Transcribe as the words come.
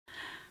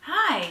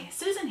Hi,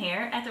 Susan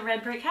here at the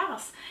Red Brick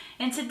House,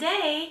 and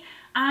today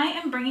I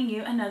am bringing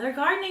you another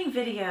gardening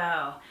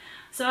video.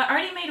 So I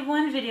already made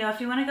one video, if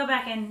you want to go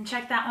back and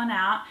check that one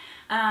out,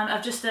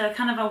 of just a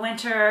kind of a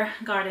winter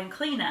garden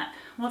cleanup.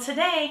 Well,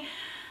 today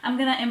I'm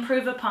going to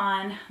improve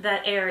upon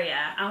that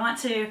area. I want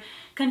to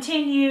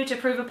continue to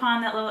improve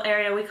upon that little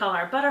area we call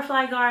our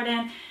butterfly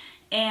garden,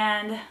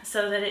 and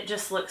so that it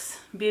just looks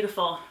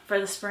beautiful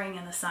for the spring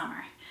and the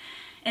summer.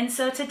 And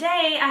so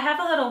today I have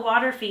a little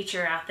water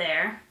feature out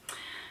there,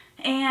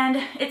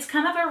 and it's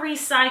kind of a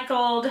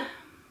recycled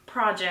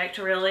project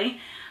really.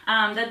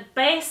 The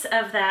base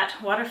of that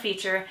water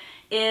feature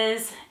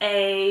is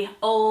a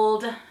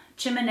old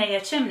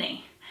chimenea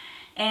chimney,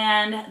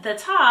 and the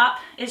top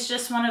is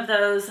just one of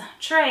those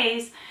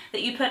trays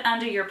that you put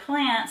under your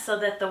plants so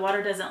that the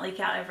water doesn't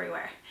leak out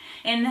everywhere.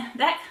 And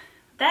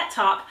that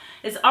top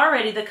is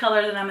already the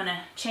color that I'm going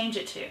to change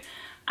it to.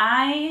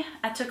 I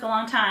took a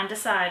long time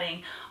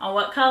deciding on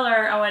what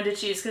color I wanted to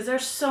choose, because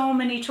there's so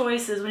many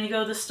choices when you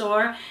go to the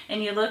store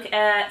and you look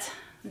at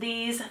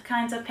these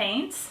kinds of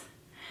paints.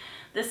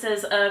 This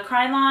is a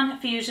Krylon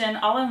Fusion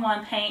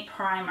all-in-one paint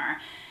primer,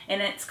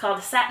 and it's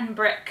called Satin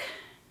Brick.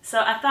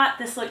 So I thought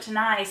this looked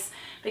nice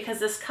because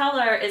this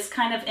color is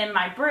kind of in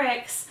my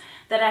bricks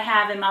that I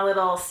have in my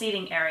little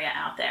seating area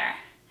out there.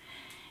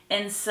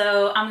 And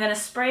so I'm going to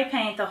spray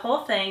paint the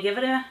whole thing, give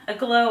it a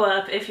glow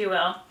up, if you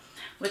will,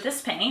 with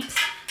this paint.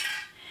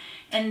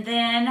 And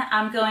then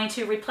I'm going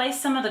to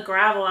replace some of the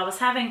gravel. I was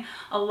having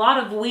a lot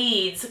of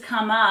weeds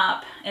come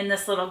up in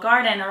this little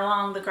garden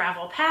along the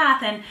gravel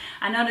path, and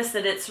I noticed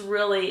that it's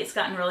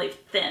gotten really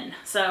thin.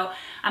 So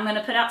I'm going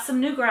to put out some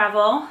new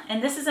gravel,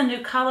 and this is a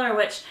new color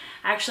which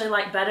I actually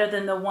like better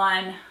than the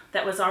one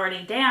that was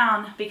already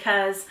down,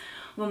 because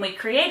when we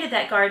created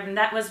that garden,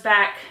 that was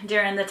back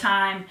during the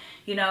time,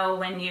 you know,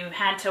 when you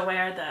had to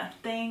wear the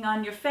thing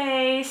on your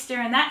face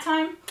during that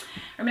time.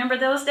 Remember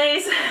those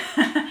days?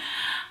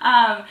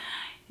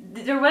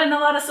 There wasn't a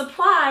lot of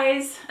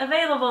supplies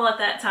available at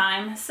that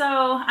time, so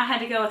I had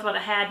to go with what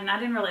I had, and I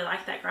didn't really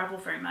like that gravel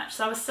very much.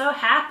 So I was so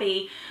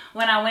happy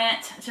when I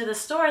went to the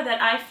store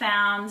that I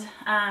found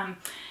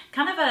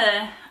kind of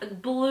a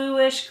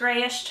bluish,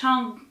 grayish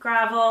tone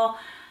gravel.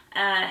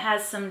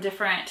 Has some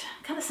different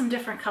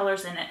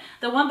colors in it.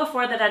 The one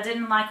before that I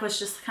didn't like was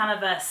just kind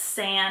of a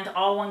sand,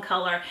 all one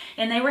color,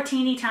 and they were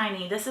teeny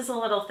tiny. This is a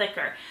little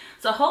thicker.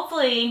 So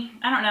hopefully,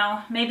 I don't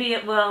know, maybe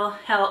it will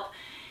help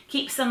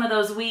keep some of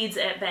those weeds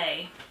at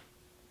bay.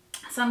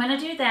 So I'm going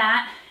to do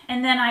that.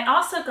 And then I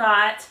also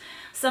got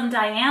some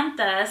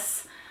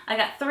dianthus. I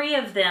got 3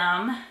 of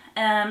them,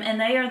 and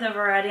they are the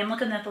variety, I'm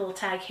looking at the little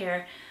tag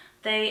here.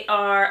 They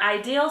are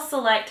Ideal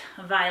Select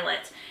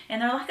Violet,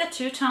 and they're like a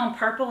 2-tone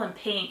purple and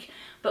pink,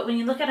 but when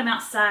you look at them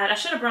outside, I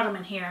should have brought them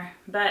in here,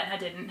 but I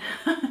didn't.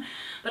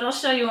 But I'll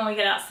show you when we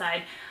get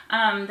outside.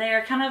 They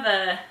are kind of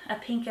a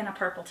pink and a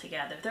purple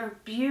together. They're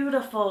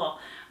beautiful.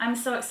 I'm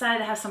so excited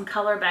to have some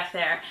color back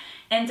there.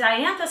 And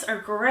dianthus are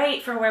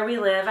great for where we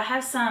live. I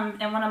have some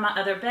in one of my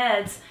other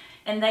beds,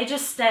 and they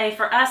just stay,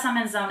 for us, I'm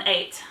in zone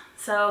 8.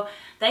 So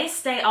they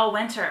stay all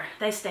winter.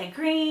 They stay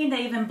green,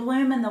 they even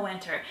bloom in the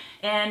winter.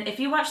 And if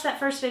you watch that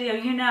first video,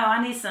 you know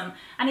I need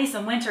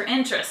some winter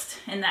interest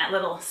in that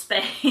little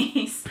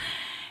space.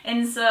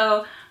 And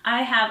so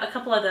I have a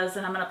couple of those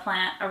that I'm going to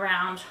plant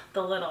around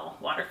the little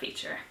water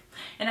feature.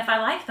 And if I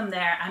like them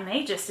there, I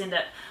may just end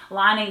up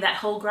lining that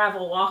whole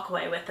gravel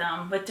walkway with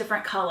them with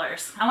different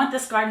colors. I want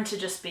this garden to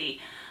just be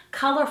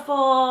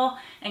colorful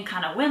and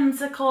kind of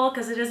whimsical,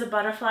 because it is a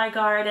butterfly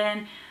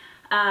garden.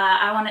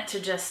 I want it to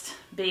just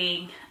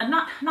be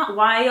not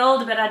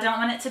wild, but I don't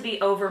want it to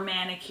be over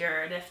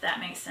manicured, if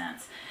that makes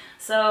sense.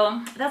 So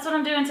that's what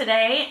I'm doing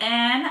today,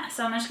 and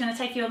so I'm just going to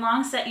take you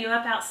along, set you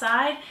up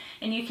outside,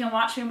 and you can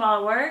watch me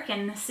while I work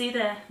and see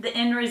the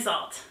end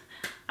result.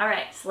 All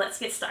right, so let's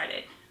get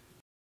started.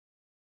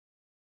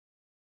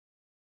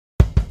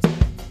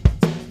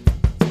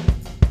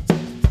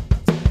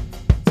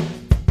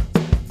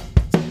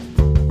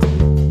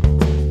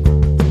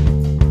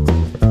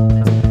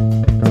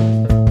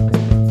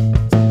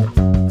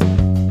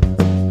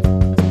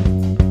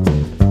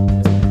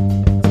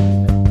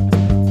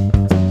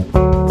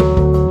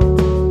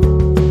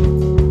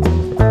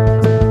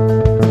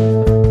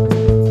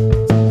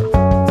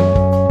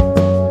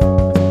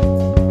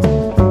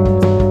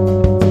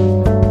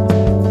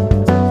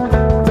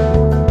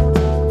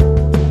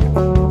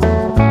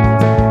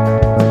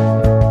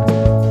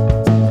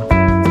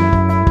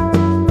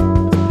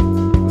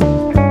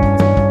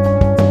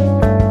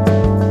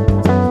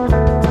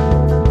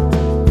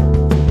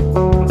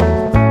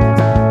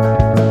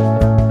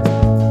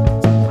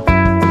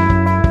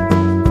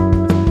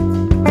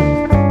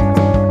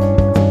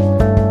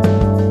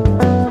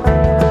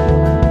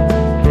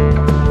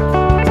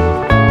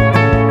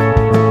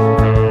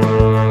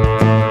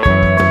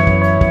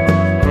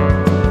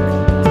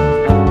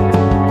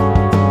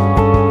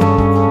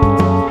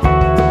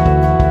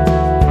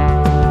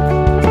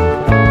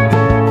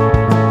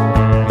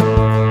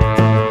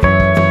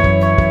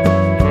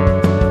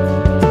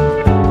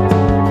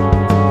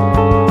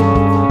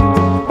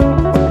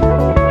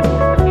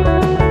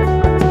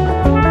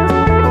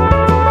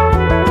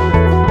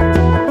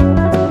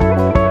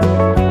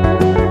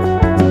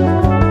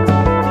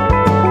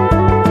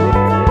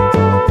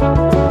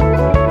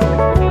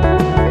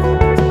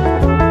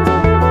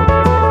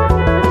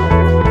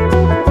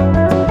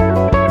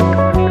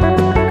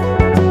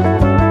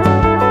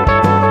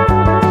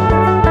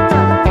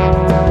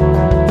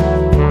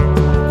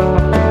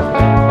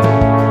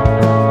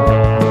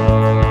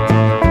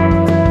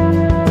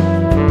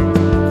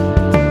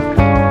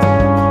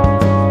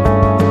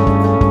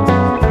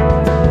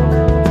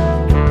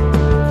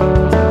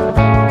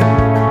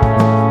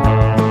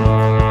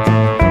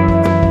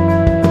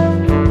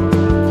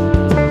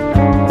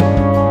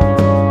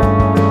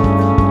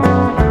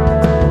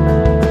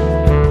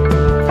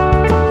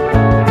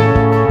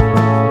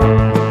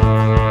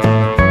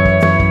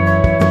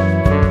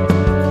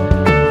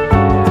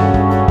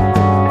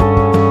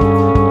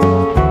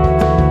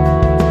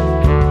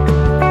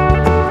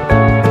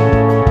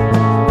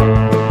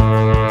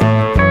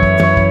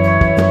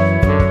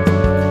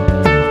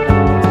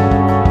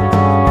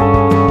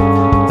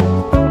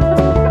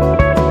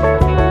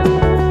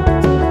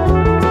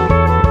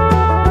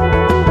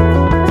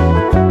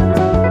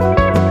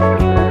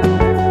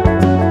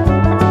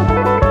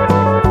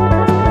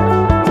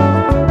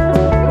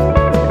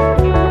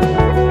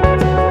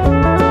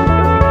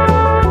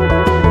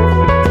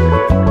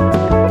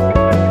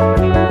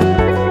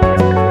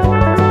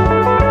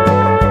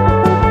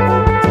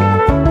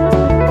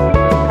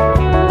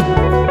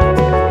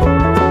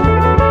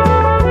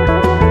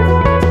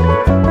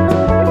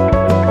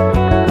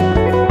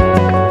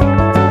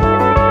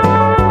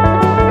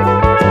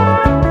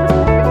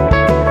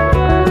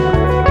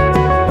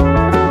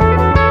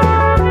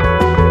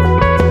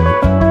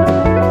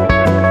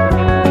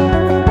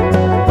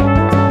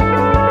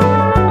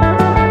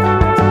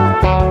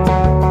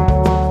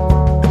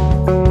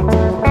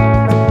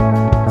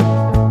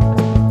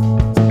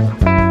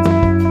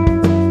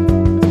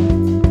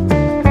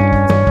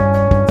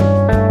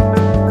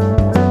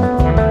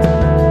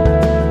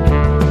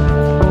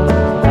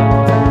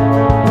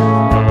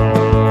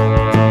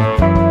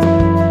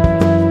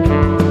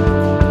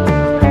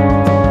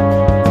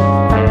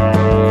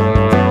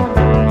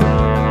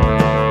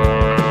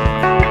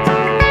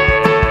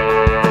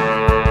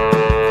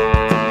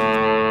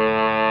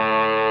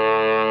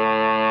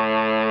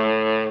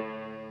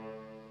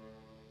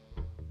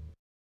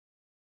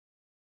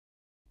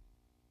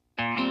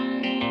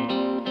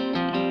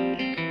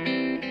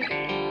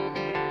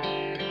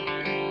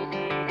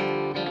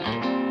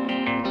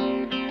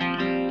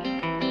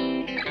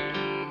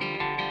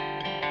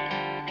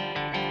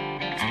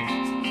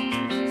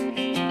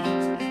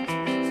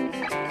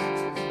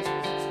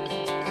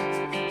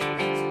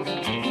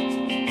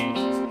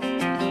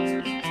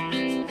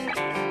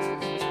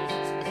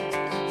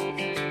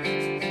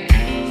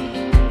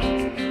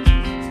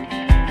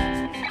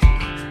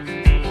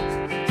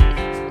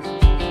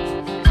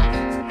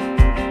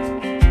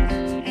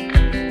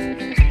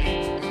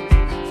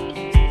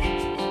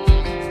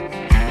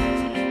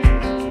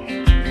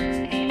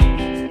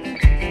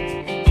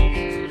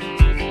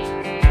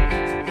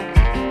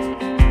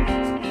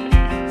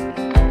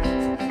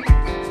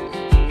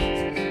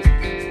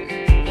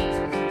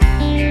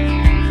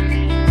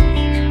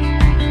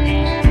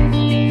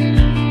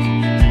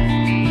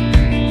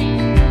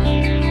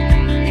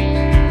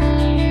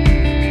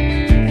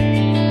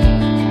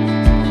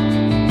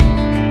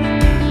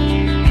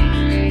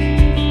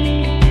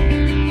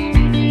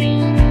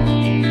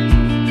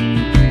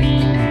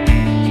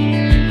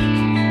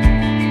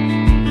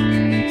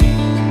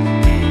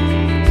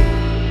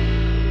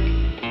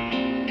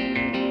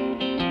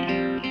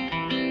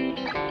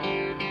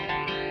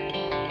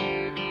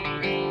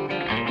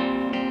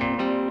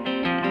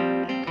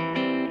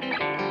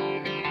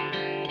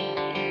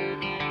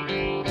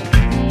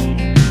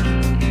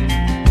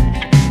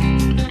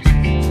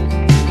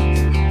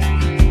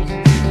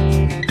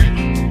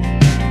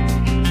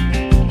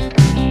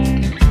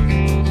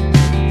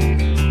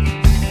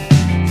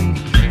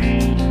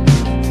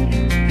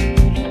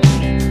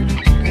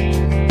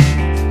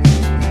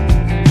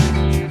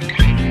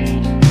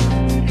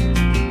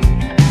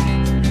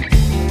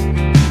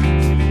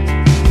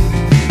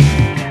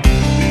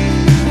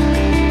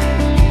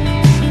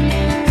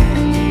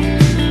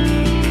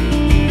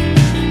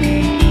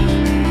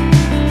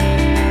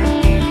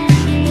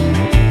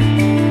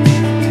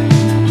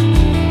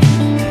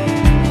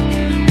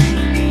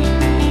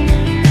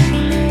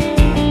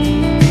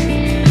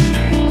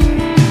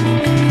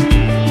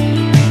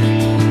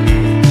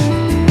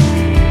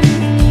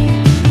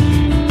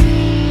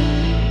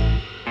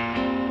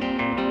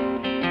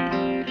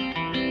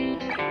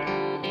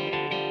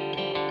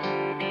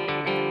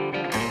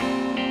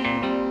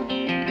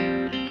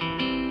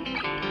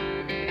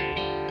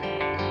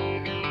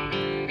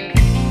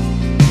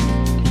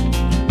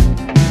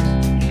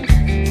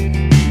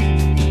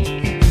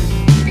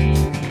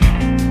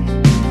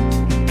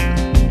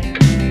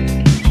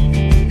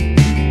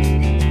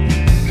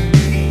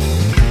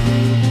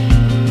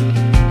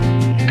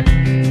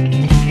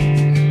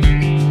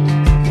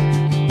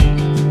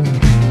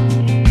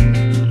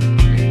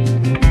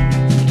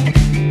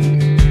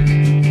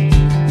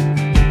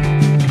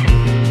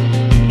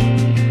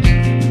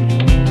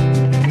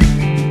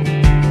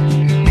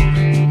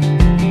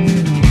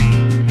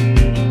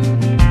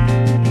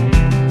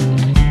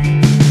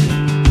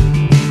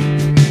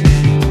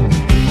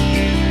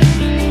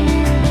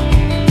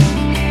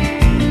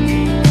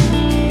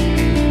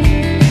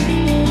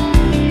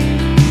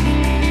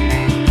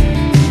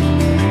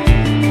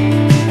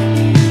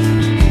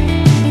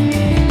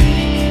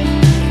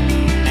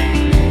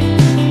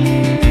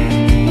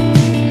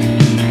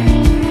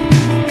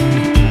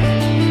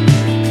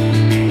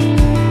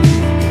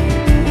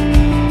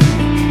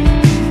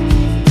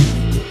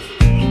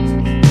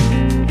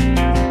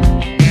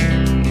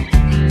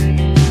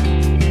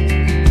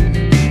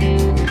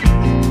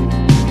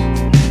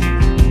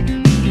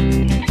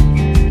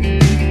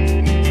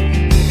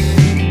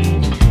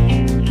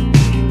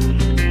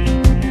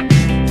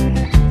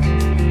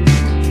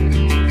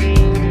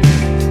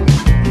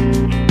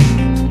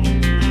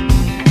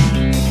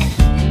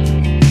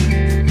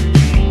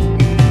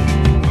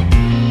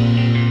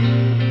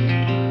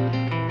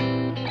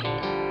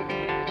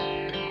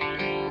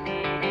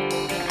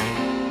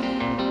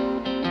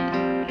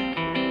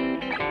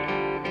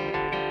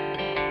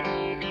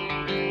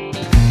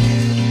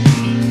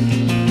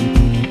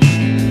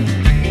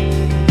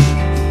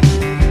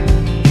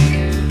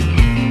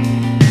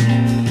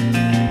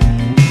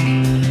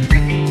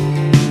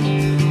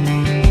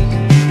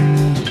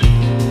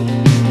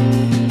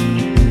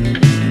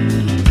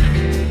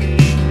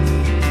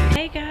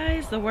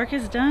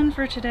 work is done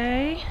for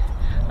today.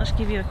 I'll just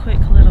give you a quick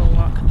little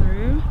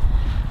walkthrough.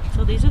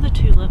 So these are the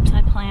tulips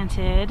I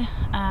planted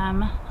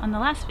on the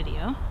last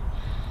video.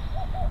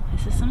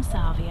 This is some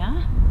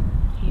salvia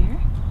here.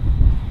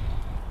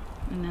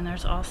 And then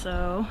there's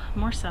also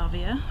more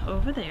salvia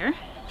over there.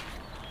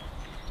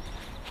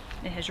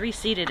 It has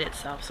reseeded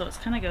itself, so it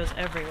kind of goes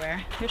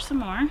everywhere. Here's some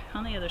more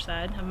on the other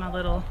side of my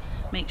little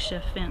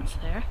makeshift fence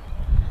there.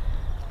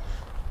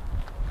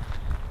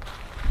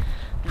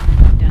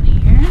 And down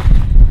here,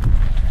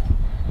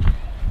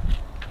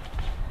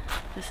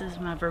 this is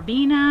my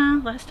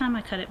verbena. Last time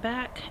I cut it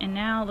back, and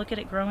now look at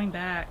it growing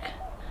back.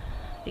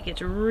 It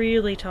gets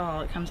really tall.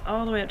 It comes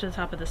all the way up to the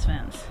top of this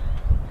fence.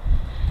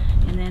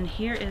 And then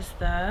here is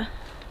the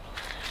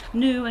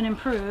new and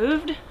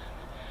improved,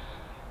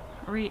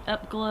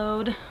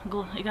 re-up-glowed,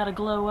 you got a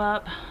glow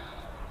up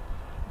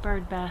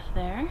bird bath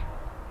there.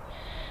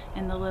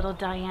 And the little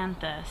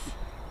dianthus.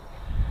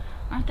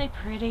 Aren't they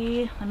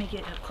pretty? Let me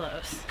get up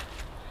close.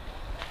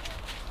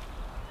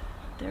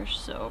 They're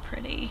so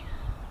pretty.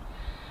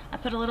 I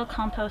put a little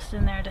compost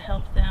in there to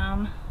help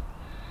them.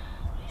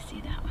 You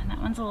see that one? That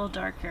one's a little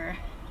darker.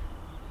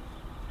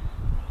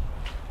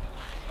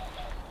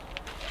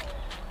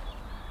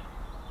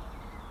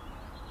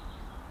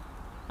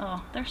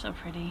 Oh, they're so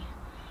pretty.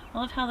 I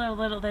love how they're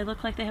little. They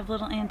look like they have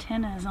little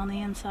antennas on the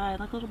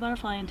inside, like little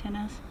butterfly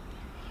antennas.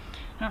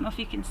 I don't know if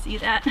you can see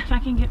that, if I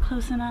can get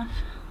close enough.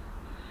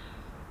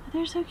 But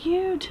they're so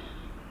cute.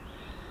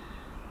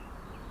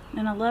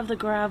 And I love the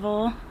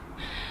gravel.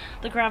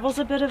 The gravel's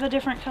a bit of a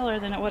different color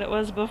than what it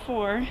was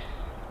before.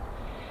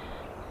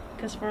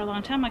 Because for a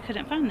long time I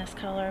couldn't find this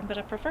color, but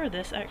I prefer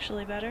this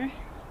actually better.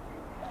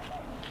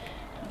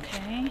 Okay,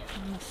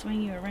 I'm going to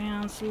swing you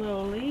around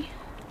slowly.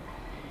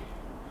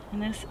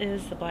 And this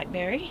is the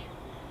blackberry.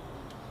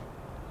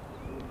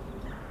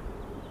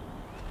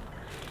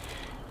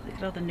 Look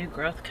at all the new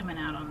growth coming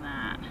out on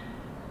that.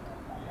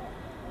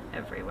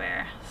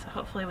 Everywhere. So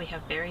hopefully we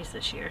have berries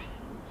this year.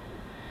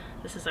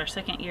 This is our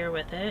second year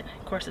with it.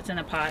 Of course it's in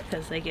a pot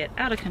because they get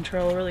out of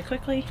control really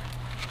quickly.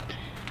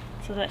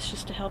 So that's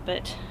just to help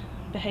it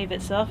behave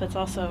itself. It's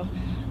also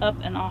up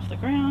and off the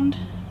ground.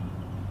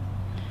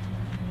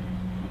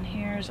 And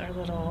here's our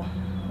little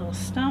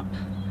stump.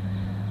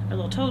 Our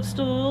little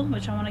toadstool,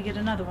 which I want to get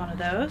another one of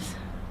those.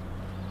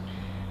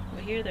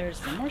 Over here there's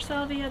some more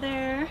salvia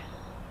there.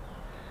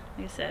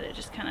 Like I said, it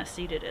just kind of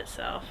seeded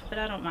itself, but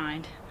I don't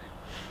mind.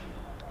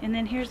 And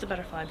then here's the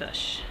butterfly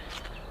bush.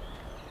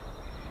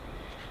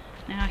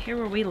 Now here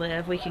where we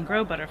live, we can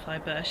grow butterfly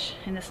bush,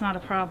 and it's not a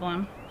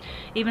problem.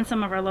 Even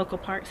some of our local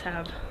parks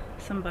have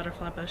some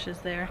butterfly bushes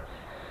there.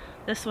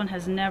 This one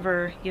has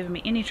never given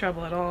me any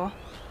trouble at all.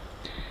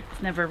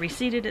 It's never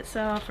reseeded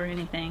itself or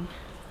anything.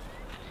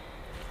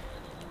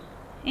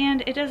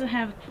 And it doesn't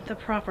have the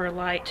proper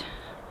light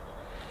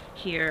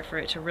here for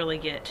it to really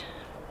get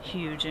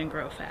huge and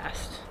grow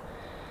fast.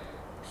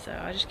 So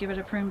I just give it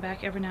a prune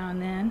back every now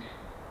and then.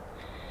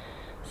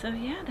 So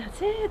yeah, that's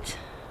it.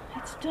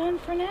 It's done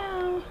for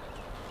now.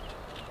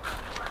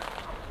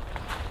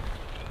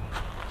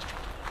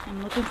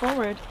 I'm looking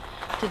forward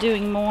to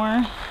doing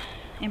more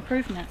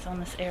improvements on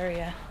this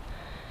area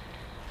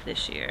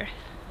this year.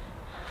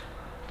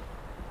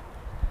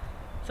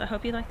 So I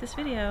hope you liked this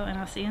video, and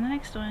I'll see you in the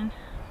next one.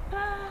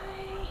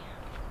 Bye!